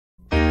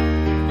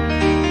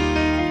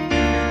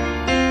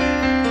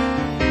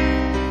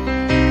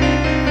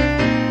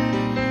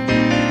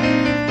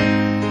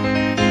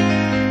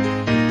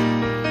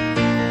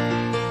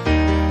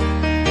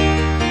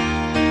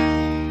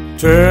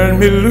Turn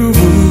me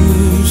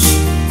loose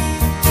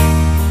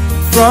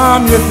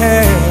from your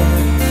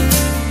hands.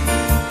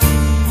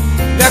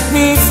 Let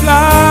me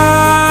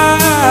fly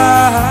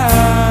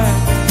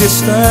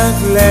distant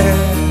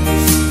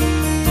lands,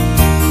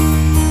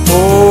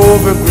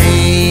 over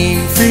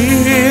green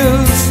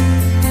fields,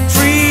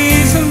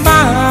 trees and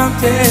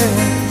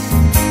mountains,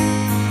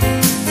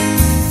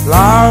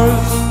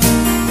 flowers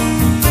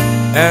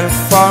and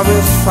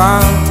forest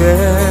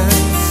fountains.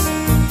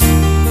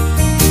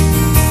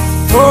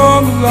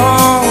 Roam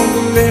along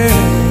the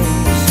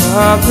limbs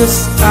of the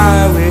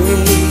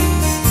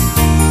skyways,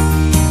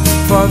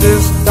 for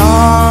this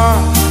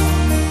dark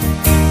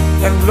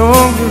and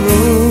lonely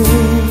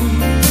room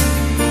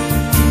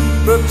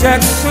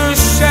protects her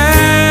shadow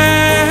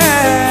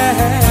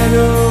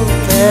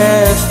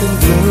cast in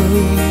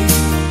gloom,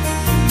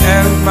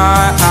 and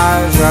my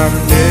eyes are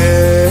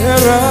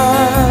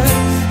mirrors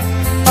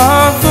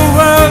of the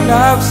world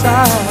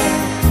outside,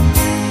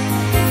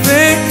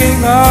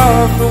 thinking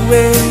of the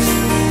ways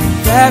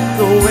that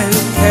the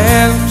wind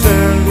can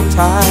turn the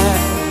tide,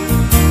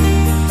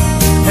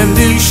 and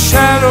these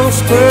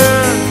shadows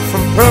turn from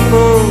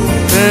purple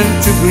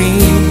into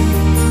green,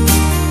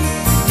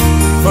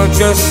 for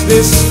just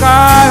this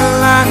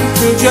skyline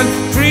pigeon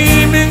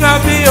dreaming of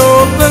the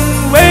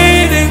open,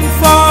 waiting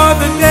for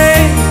the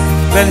day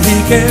when he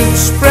can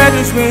spread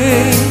his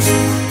wings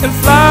and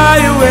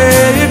fly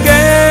away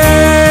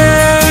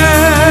again.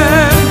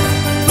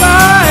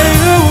 Fly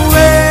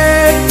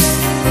away,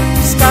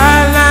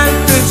 skyline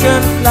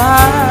pigeon,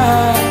 fly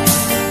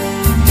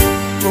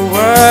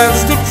towards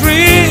the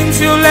dreams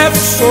you left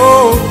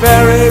so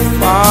very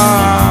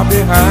far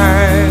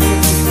behind.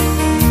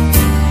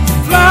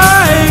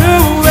 Fly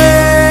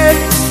away,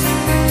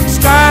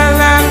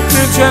 skyline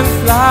pigeon,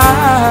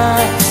 fly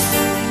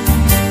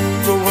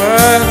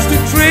towards the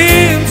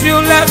dreams you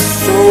left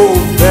so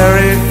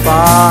very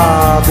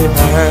far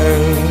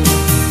behind.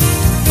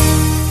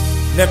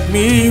 Let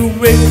me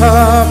wake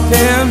up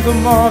in the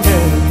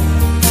morning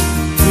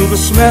to the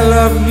smell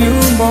of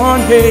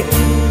newborn hay,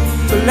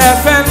 to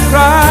laugh and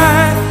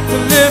cry, to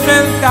live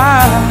and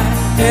die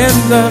in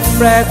the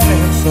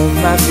fragments of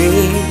my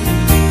day.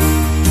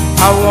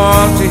 I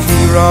want to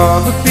hear all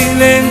the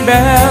pealing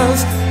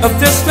bells of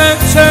distant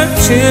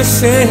churches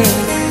sing,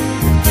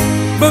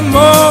 but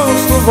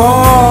most of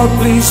all,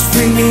 please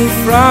free me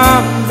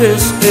from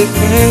this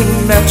aching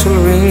metal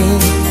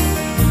ring,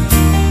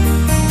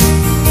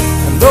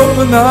 and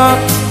open up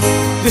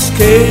this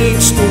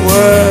cage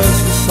towards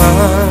the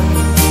sun,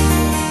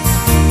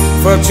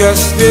 for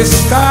just this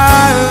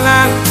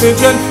skyline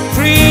pigeon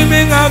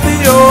dreaming of the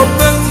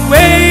open,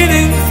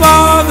 waiting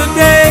for the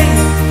day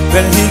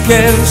when he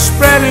can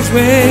spread his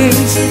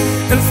wings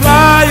and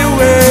fly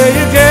away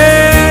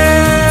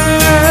again.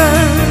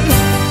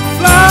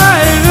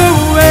 Fly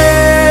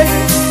away,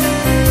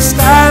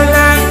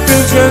 skyline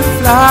pigeon,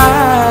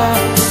 fly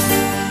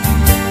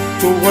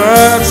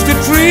towards the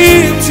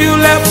dreams you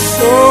left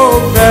so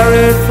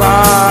very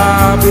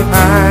far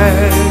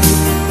behind.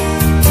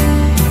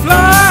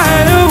 Fly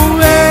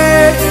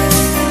away,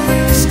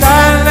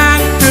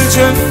 skyline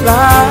pigeon,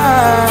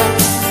 fly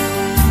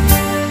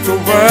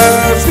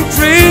towards the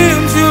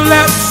dreams you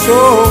left so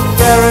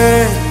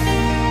very